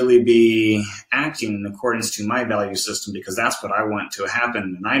should really be acting in accordance to my value system because that's what I want to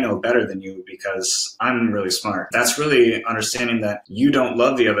happen. And I know better than you because I'm really smart. That's really understanding that you don't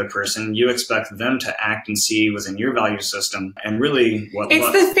love the other person. You expect them to act and see within your value system. And really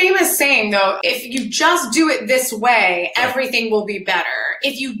it's the famous saying, though, if you just do it this way, everything will be better.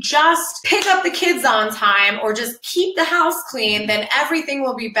 If you just pick up the kids on time or just keep the house clean, then everything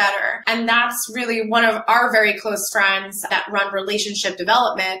will be better. And that's really one of our very close friends that run relationship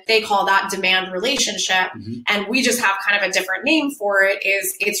development. They call that demand relationship. Mm-hmm. And we just have kind of a different name for it.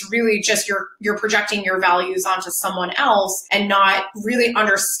 It's really just you're projecting your values onto someone else and not really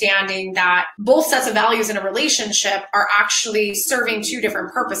understanding that both sets of values in a relationship are actually serving two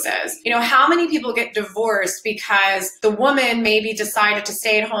different purposes. You know, how many people get divorced because the woman maybe decided to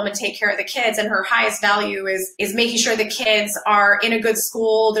stay at home and take care of the kids, and her highest value is making sure the kids are in a good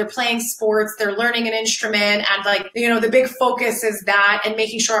school, they're playing sports, they're learning an instrument, and like, you know, the big focus is that, and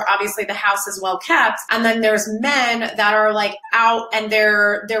making sure obviously the house is well kept. And then there's men that are like out and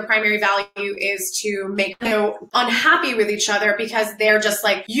their primary value is to make, you know, unhappy with each other because they're just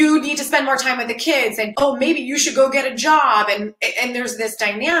like, you need to spend more time with the kids, and oh, maybe you should go get a job. And there's this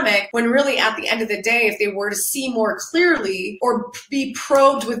dynamic when really at the end of the day, if they were to see more clearly or be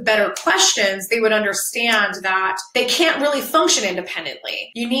probed with better questions, they would understand that they can't really function independently.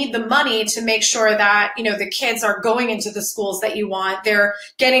 You need the money to make sure that, you know, the kids are going into the schools that you want. They're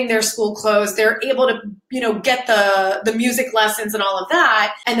getting their school clothes. They're able to get the music lessons and all of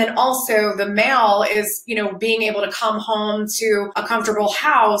that. And then also the male is, being able to come home to a comfortable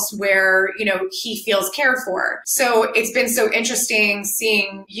house where, he feels cared for. So it's been so interesting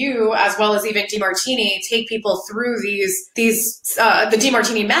seeing you, as well as even DeMartini, take people through the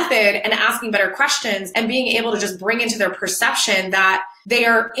DeMartini method and asking better questions and being able to just bring into their perception that they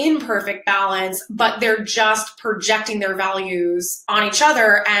are in perfect balance, but they're just projecting their values on each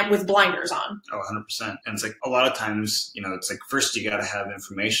other and with blinders on. Oh, 100%. And it's like a lot of times, it's like first you got to have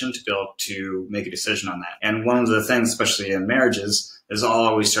information to be able to make a decision on that. And one of the things, especially in marriages, is I'll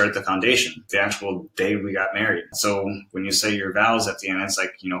always start at the foundation, the actual day we got married. So when you say your vows at the end, it's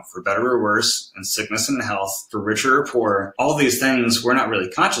like, for better or worse, in sickness and health, for richer or poor, all these things we're not really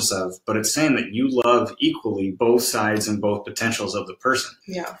conscious of, but it's saying that you love equally both sides and both potentials of the person.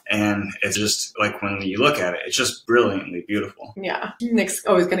 Yeah. And it's just like when you look at it, it's just brilliantly beautiful. Yeah. Nick's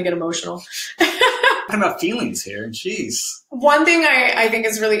always going to get emotional. Talking about feelings here, jeez. One thing I think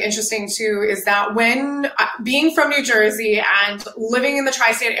is really interesting too is that when being from New Jersey and living in the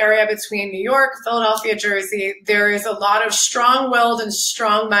tri-state area between New York, Philadelphia, Jersey, there is a lot of strong-willed and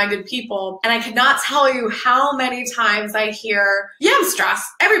strong-minded people. And I cannot tell you how many times I hear, yeah, I'm stressed.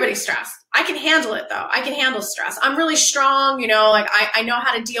 Everybody's stressed. I can handle it though. I can handle stress. I'm really strong, I know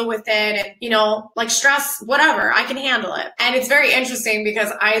how to deal with it and, stress, whatever, I can handle it. And it's very interesting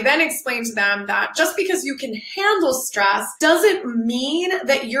because I then explain to them that just because you can handle stress doesn't mean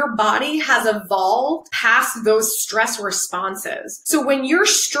that your body has evolved past those stress responses. So when you're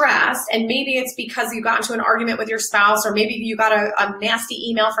stressed, and maybe it's because you got into an argument with your spouse, or maybe you got a nasty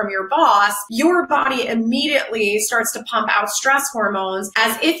email from your boss, your body immediately starts to pump out stress hormones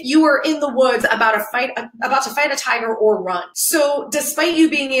as if you were in the woods about to fight a tiger or run. So despite you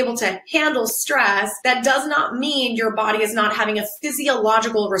being able to handle stress, that does not mean your body is not having a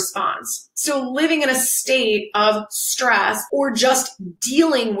physiological response. So living in a state of stress or just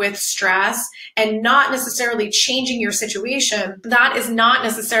dealing with stress and not necessarily changing your situation, that is not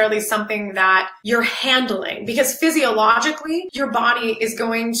necessarily something that you're handling, because physiologically your body is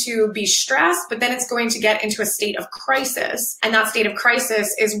going to be stressed, but then it's going to get into a state of crisis. And that state of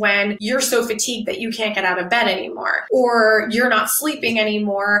crisis is when you're so fatigued that you can't get out of bed anymore, or you're not sleeping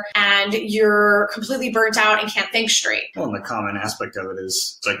anymore and you're completely burnt out and can't think straight. Well, and the common aspect of it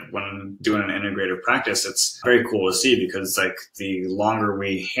is it's like when doing an integrative practice, it's very cool to see, because like the longer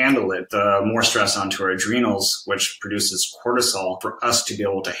we handle it, the more stress onto our adrenals, which produces cortisol for us to be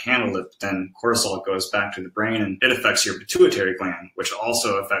able to handle it. Then cortisol goes back to the brain and it affects your pituitary gland, which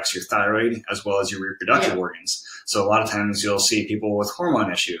also affects your thyroid as well as your reproductive organs. So a lot of times you'll see people with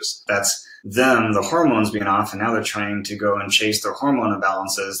hormone issues. That's them, the hormones being off, and now they're trying to go and chase their hormone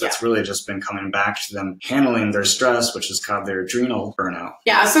imbalances. That's really just been coming back to them handling their stress, which has caused their adrenal burnout.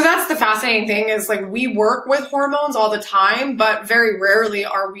 Yeah, so that's the fascinating thing is like we work with hormones all the time, but very rarely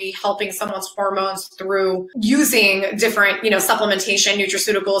are we helping someone's hormones through using different, supplementation,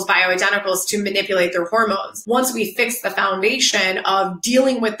 nutraceuticals, bioidenticals to manipulate their hormones. Once we fix the foundation of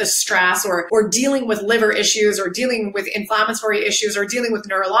dealing with the stress or dealing with liver issues or dealing with inflammatory issues or dealing with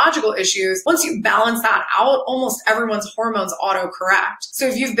neurological issues, once you balance that out, almost everyone's hormones auto-correct. So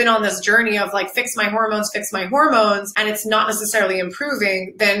if you've been on this journey of like, fix my hormones, and it's not necessarily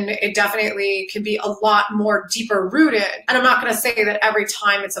improving, then it definitely can be a lot more deeper rooted. And I'm not going to say that every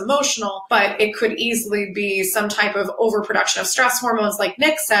time it's emotional, but it could easily be some type of overproduction of stress hormones, like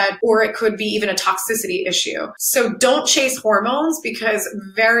Nick said, or it could be even a toxicity issue. So don't chase hormones, because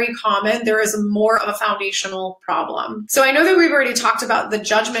very common, there is more of a foundational problem. So I know that we've already talked about the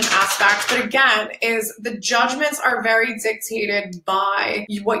judgment aspect, but again, is the judgments are very dictated by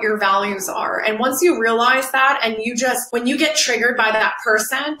what your values are. And once you realize that, and when you get triggered by that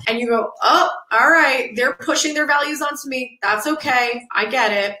person and you go, oh, all right, they're pushing their values onto me. That's okay. I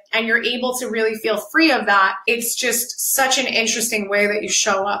get it. And you're able to really feel free of that. It's just such an interesting way that you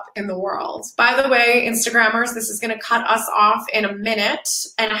show up in the world. By the way, Instagrammers, this is going to cut us off in a minute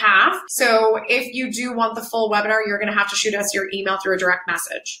and a half. So if you do want the full webinar, you're going to have to shoot us your email through a direct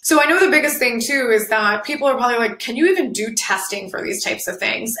message. So I know the biggest thing too is that people are probably like, can you even do testing for these types of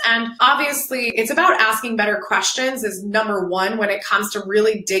things? And obviously it's about asking better questions is number one when it comes to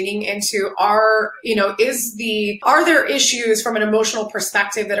really digging into are there issues from an emotional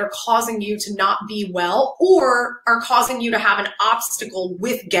perspective that are causing you to not be well or are causing you to have an obstacle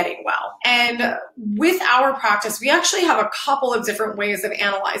with getting well? And with our practice, we actually have a couple of different ways of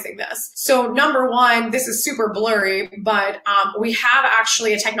analyzing this. So number one, this is super blurry, but we have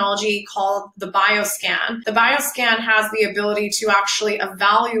actually a technology technique called the BioScan. The BioScan has the ability to actually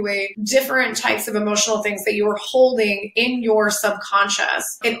evaluate different types of emotional things that you are holding in your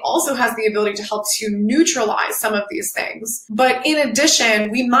subconscious. It also has the ability to help to neutralize some of these things. But in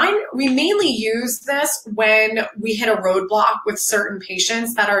addition, we mainly use this when we hit a roadblock with certain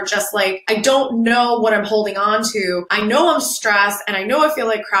patients that are just like, I don't know what I'm holding on to. I know I'm stressed and I know I feel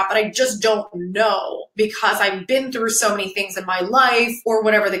like crap, but I just don't know because I've been through so many things in my life or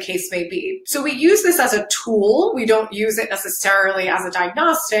whatever the case may be. So we use this as a tool. We don't use it necessarily as a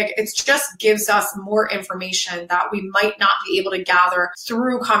diagnostic. It just gives us more information that we might not be able to gather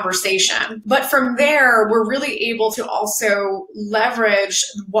through conversation. But from there, we're really able to also leverage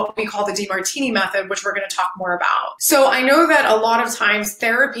what we call the DeMartini method, which we're going to talk more about. So I know that a lot of times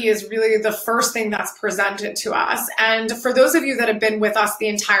therapy is really the first thing that's presented to us. And for those of you that have been with us the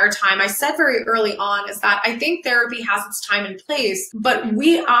entire time, I said very early on is that I think therapy has its time and place, but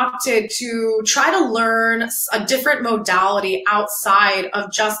we opted to try to learn a different modality outside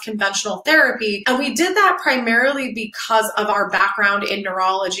of just conventional therapy. And we did that primarily because of our background in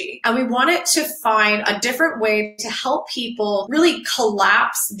neurology. And we wanted to find a different way to help people really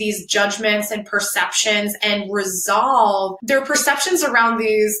collapse these judgments and perceptions and resolve their perceptions around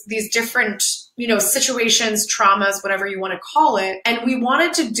these different situations, traumas, whatever you want to call it. And we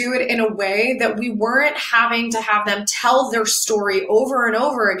wanted to do it in a way that we weren't having to have them tell their story over and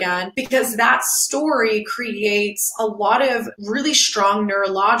over again, because that story creates a lot of really strong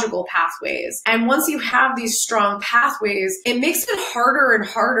neurological pathways. And once you have these strong pathways, it makes it harder and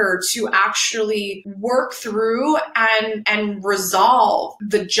harder to actually work through and resolve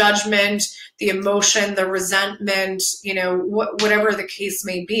the judgment, the emotion, the resentment, whatever the case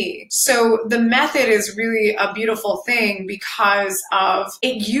may be. So the method is really a beautiful thing because of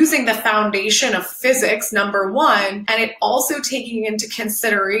it using the foundation of physics, number one, and it also taking into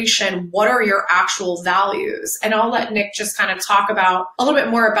consideration what are your actual values. And I'll let Nick just kind of talk about a little bit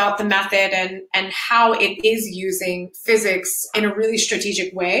more about the method and how it is using physics in a really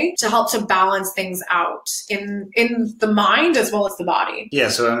strategic way to help to balance things out in the mind as well as the body. Yeah,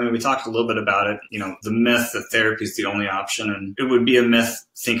 so we talked a little bit about it, the myth that therapy is the only option, and it would be a myth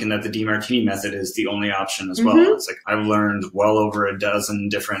thinking that the DeMartini method is the only option as well. Mm-hmm. It's like I've learned well over a dozen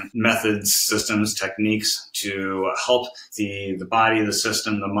different methods, systems, techniques to help the body, the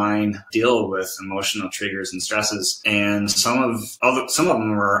system, the mind deal with emotional triggers and stresses. And some of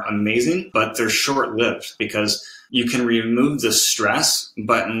them are amazing, but they're short-lived because you can remove the stress,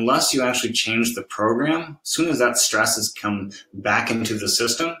 but unless you actually change the program, as soon as that stress has come back into the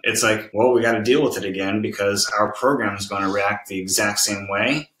system, it's like, well, we got to deal with it again because our program is going to react the exact same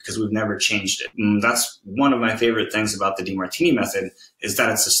way because we've never changed it. And that's one of my favorite things about the DeMartini method is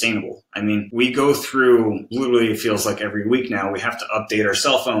that it's sustainable. We go through, literally it feels like every week now, we have to update our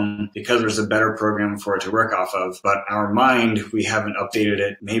cell phone because there's a better program for it to work off of. But our mind, we haven't updated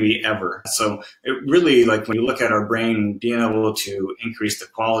it maybe ever. So it really, when you look at our brain being able to increase the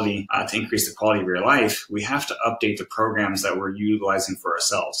quality of your life, we have to update the programs that we're utilizing for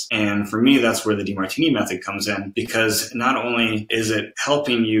ourselves. And for me, that's where the DeMartini method comes in, because not only is it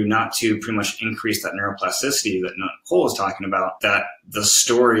helping you not to pretty much increase that neuroplasticity that Nicole was talking about, that the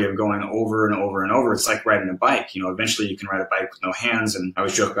story of going over and over and over, it's like riding a bike. Eventually you can ride a bike with no hands. And I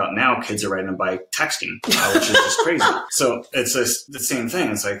always joke about now kids are riding a bike texting, which is just crazy. So it's the same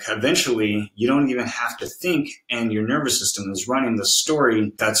thing. It's like eventually you don't even have to think and your nervous system is running the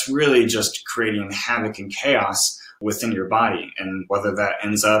story that's really just creating havoc and chaos within your body. And whether that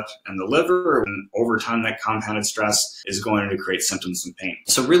ends up in the liver, and over time that compounded stress is going to create symptoms and pain.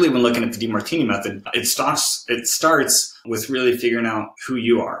 So really when looking at the DeMartini method, it starts with really figuring out who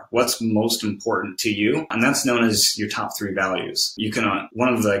you are, what's most important to you. And that's known as your top 3 values. You can,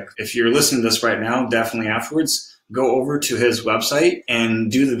 if you're listening to this right now, definitely afterwards, go over to his website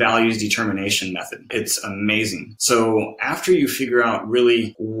and do the values determination method. It's amazing. So after you figure out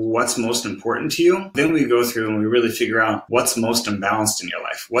really what's most important to you, then we go through and we really figure out what's most imbalanced in your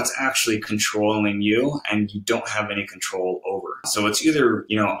life, what's actually controlling you and you don't have any control over. So it's either,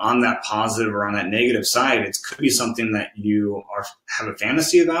 on that positive or on that negative side. It could be something that you have a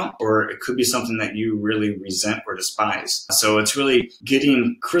fantasy about, or it could be something that you really resent or despise. So it's really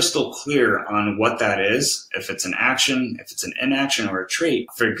getting crystal clear on what that is, if it's an action, if it's an inaction or a trait,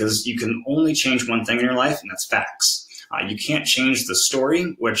 because you can only change one thing in your life, and that's facts. You can't change the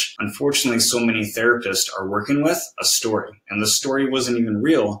story, which unfortunately so many therapists are working with, a story. And the story wasn't even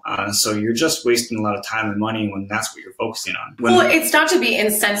real. So you're just wasting a lot of time and money when that's what you're focusing on. Well, it's not to be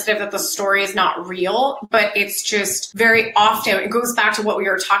insensitive that the story is not real, but it's just very often, it goes back to what we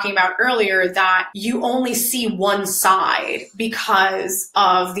were talking about earlier, that you only see one side because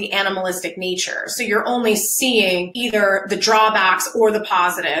of the animalistic nature. So you're only seeing either the drawbacks or the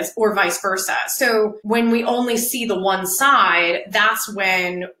positives or vice versa. So when we only see the one side, that's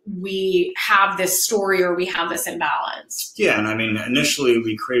when we have this story or we have this imbalance. Yeah, and I mean, initially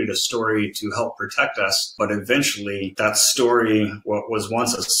we created a story to help protect us, but eventually that story, what was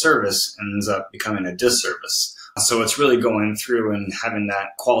once a service, ends up becoming a disservice. So it's really going through and having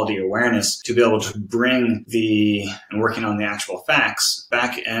that quality awareness to be able to bring and working on the actual facts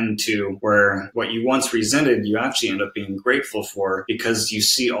back into where what you once resented, you actually end up being grateful for because you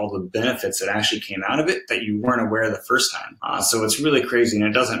see all the benefits that actually came out of it that you weren't aware the first time. So it's really crazy. And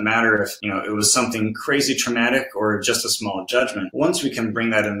it doesn't matter if, it was something crazy traumatic or just a small judgment. Once we can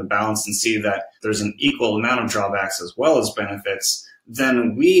bring that into balance and see that there's an equal amount of drawbacks as well as benefits,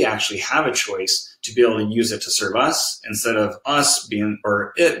 then we actually have a choice to be able to use it to serve us instead of us being,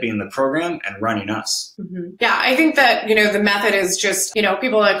 or it being the program and running us. Mm-hmm. Yeah, I think that, the method is just,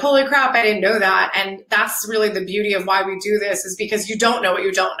 people are like, holy crap, I didn't know that. And that's really the beauty of why we do this, is because you don't know what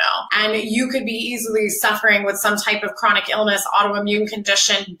you don't know. And you could be easily suffering with some type of chronic illness, autoimmune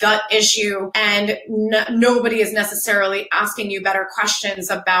condition, gut issue, and nobody is necessarily asking you better questions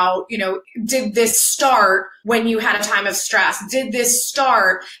about, did this start when you had a time of stress? Did this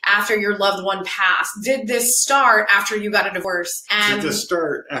start after your loved one passed? Did this start after you got a divorce? And did this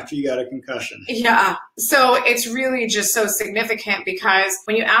start after you got a concussion? Yeah. So it's really just so significant, because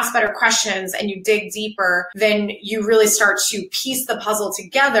when you ask better questions and you dig deeper, then you really start to piece the puzzle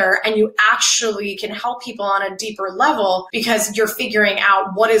together, and you actually can help people on a deeper level because you're figuring out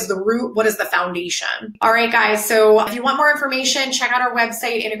what is the root, what is the foundation. All right, guys. So if you want more information, check out our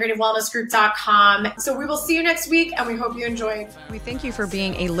website, integrativewellnessgroup.com. So we will see you next week, and we hope you enjoyed. We thank you for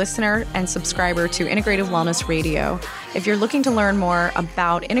being a listener and subscriber to Integrative Wellness Radio. If you're looking to learn more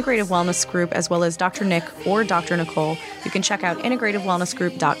about Integrative Wellness Group as well as Dr. Nick or Dr. Nicole, you can check out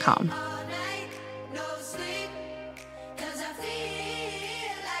integrativewellnessgroup.com.